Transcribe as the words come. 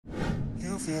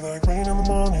feel like rain in the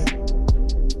morning,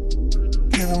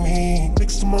 giving me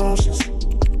mixed emotions.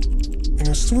 And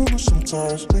it's too much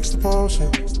sometimes, mix the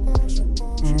potion.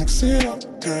 Mix it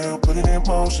up, girl, put it in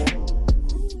motion.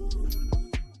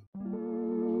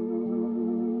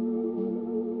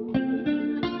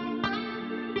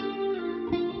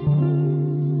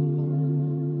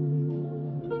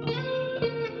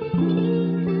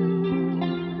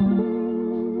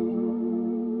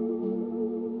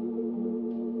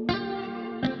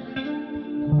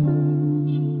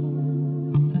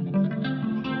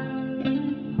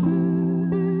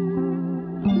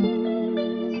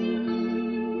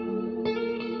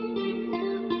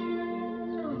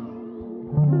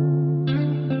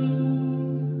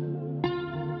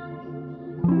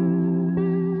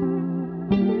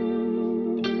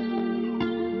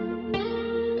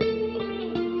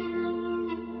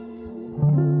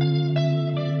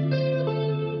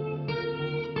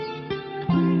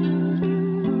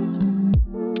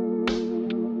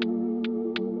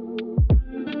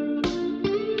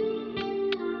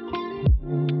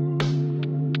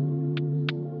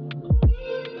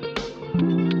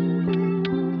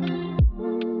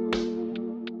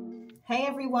 Hey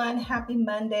everyone, happy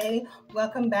Monday.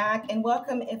 Welcome back and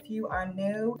welcome if you are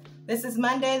new. This is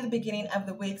Monday, the beginning of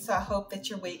the week, so I hope that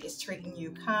your week is treating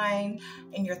you kind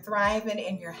and you're thriving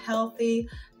and you're healthy.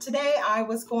 Today I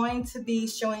was going to be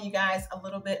showing you guys a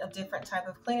little bit of different type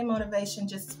of cleaning motivation,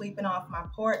 just sweeping off my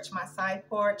porch, my side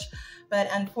porch, but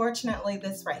unfortunately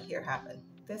this right here happened.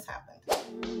 This happened.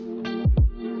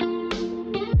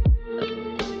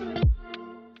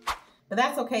 But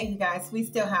that's okay, you guys. We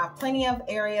still have plenty of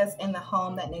areas in the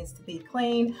home that needs to be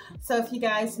cleaned. So if you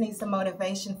guys need some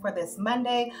motivation for this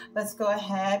Monday, let's go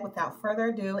ahead without further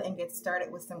ado and get started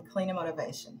with some cleaning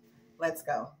motivation. Let's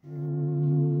go.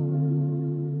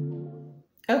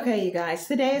 Okay, you guys,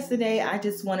 today is the day I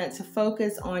just wanted to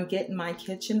focus on getting my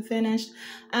kitchen finished.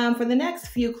 For the next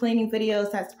few cleaning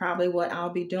videos, that's probably what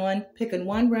I'll be doing, picking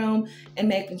one room and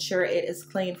making sure it is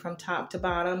clean from top to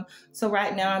bottom. So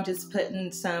right now I'm just putting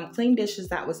some clean dishes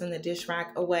that was in the dish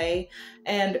rack away.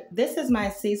 And this is my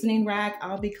seasoning rack.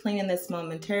 I'll be cleaning this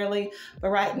momentarily, but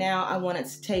right now I wanted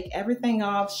to take everything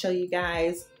off, show you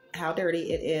guys how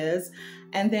dirty it is.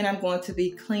 And then I'm going to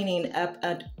be cleaning up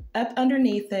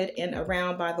underneath it and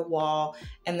around by the wall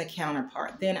and the counter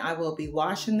part. Then I will be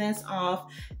washing this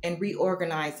off and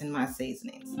reorganizing my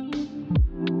seasonings.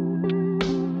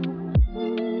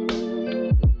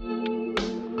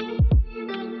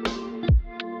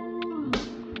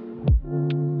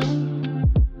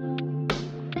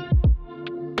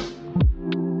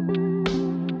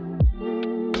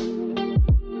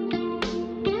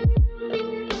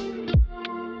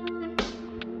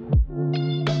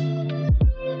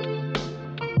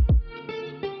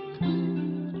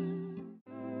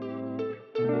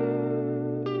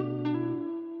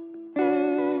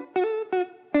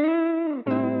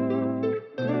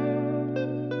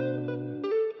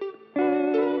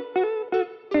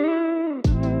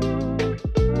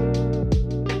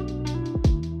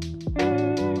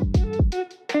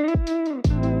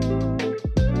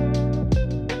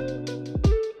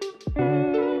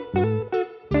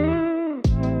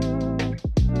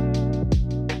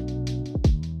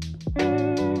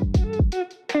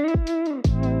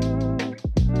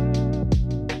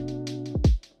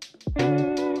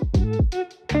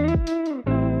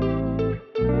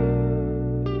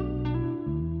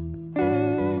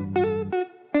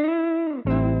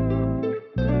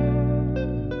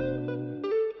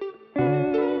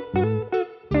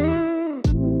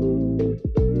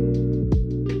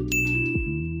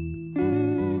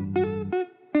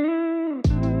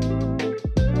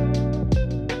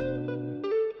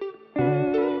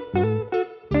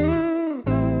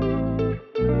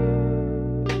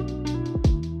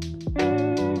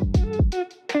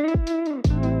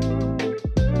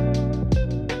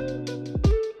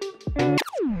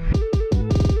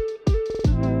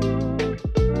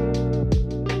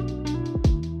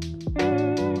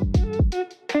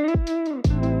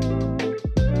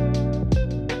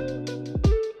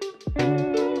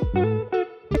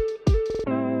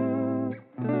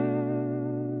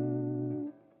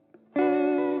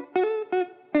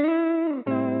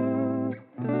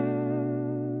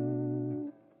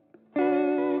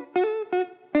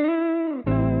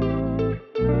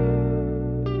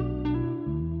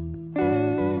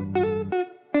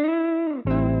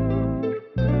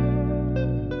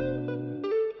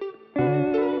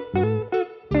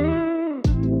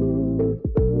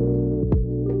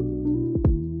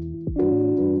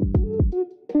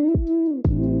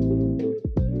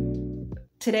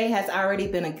 Today has already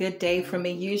been a good day for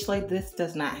me. Usually this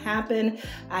does not happen.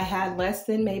 I had less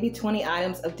than maybe 20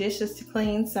 items of dishes to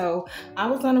clean, so I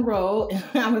was on a roll.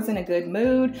 I was in a good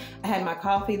mood. I had my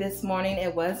coffee this morning.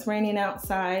 It was raining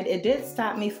outside. It did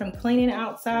stop me from cleaning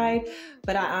outside,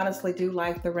 but I honestly do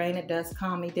like the rain. It does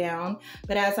calm me down.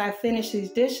 But as I finish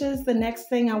these dishes, the next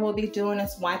thing I will be doing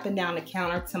is wiping down the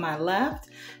counter to my left,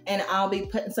 and I'll be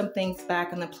putting some things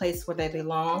back in the place where they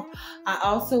belong. I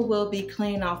also will be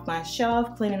cleaning off my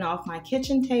shelf, cleaning off my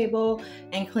kitchen table,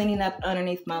 and cleaning up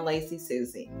underneath my Lazy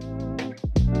Susie.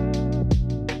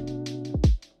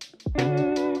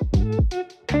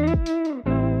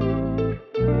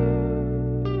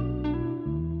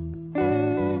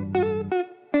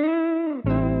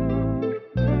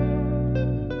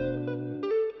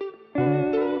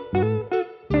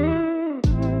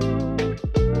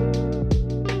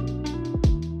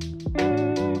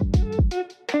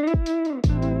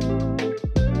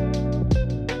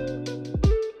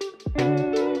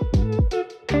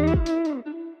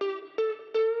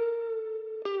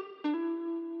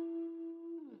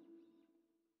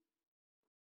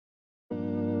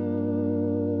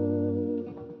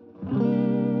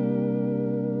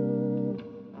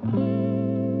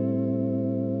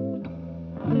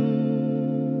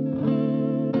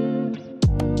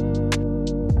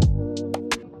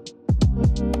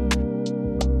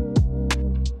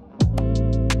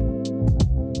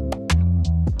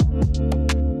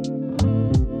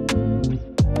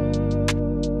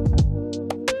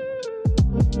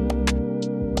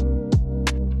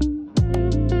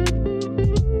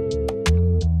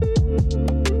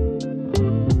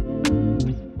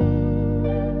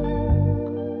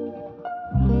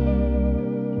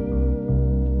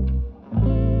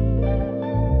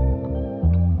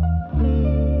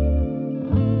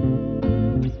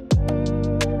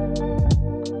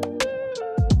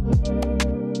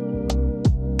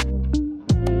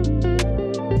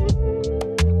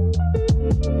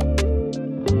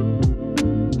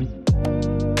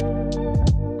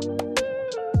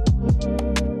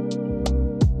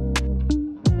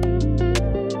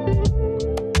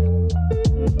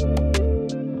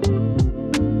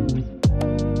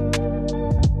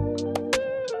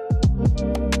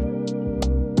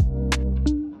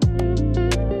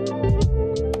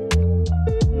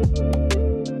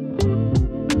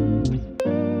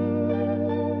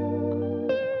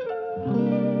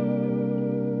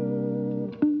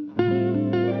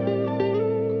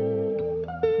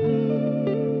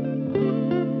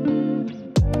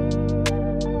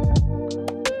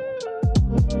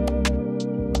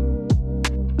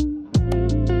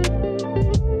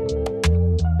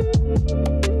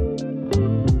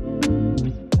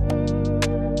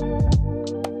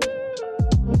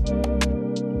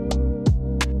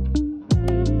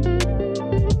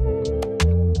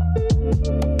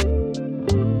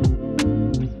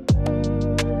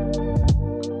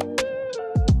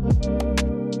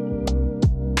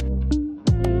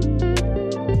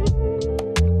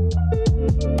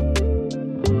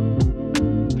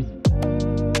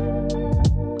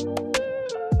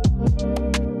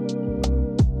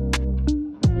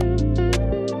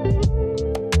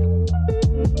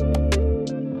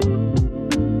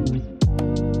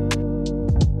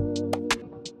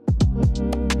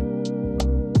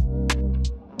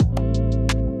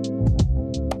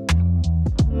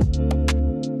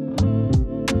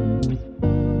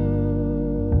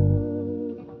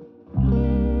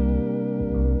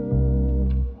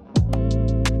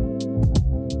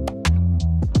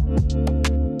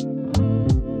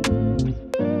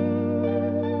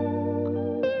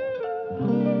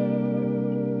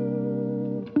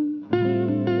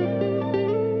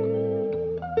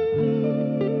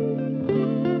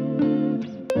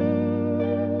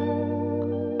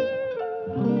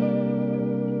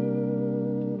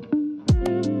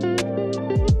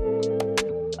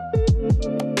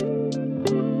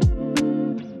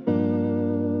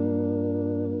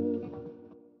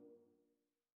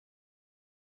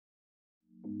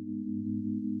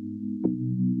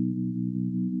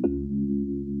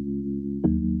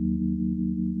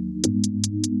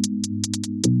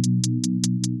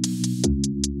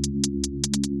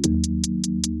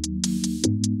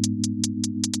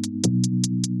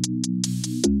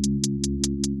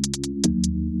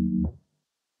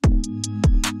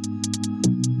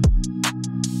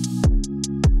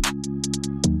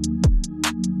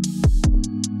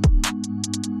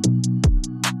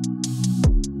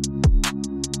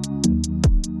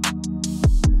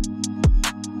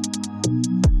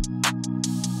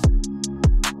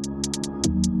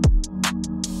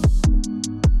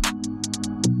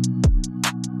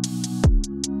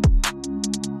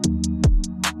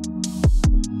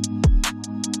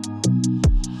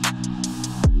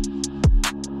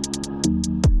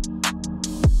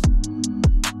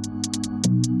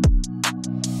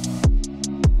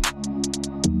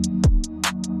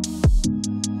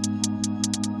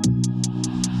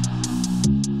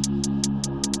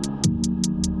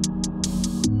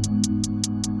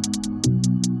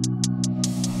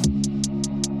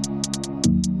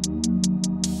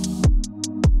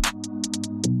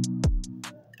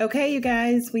 Okay, you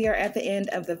guys, we are at the end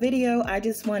of the video. I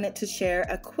just wanted to share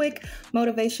a quick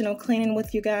motivational cleaning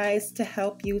with you guys to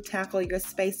help you tackle your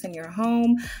space in your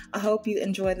home. I hope you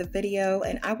enjoy the video,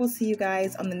 and I will see you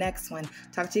guys on the next one.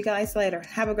 Talk to you guys later.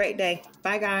 Have a great day.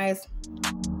 Bye, guys.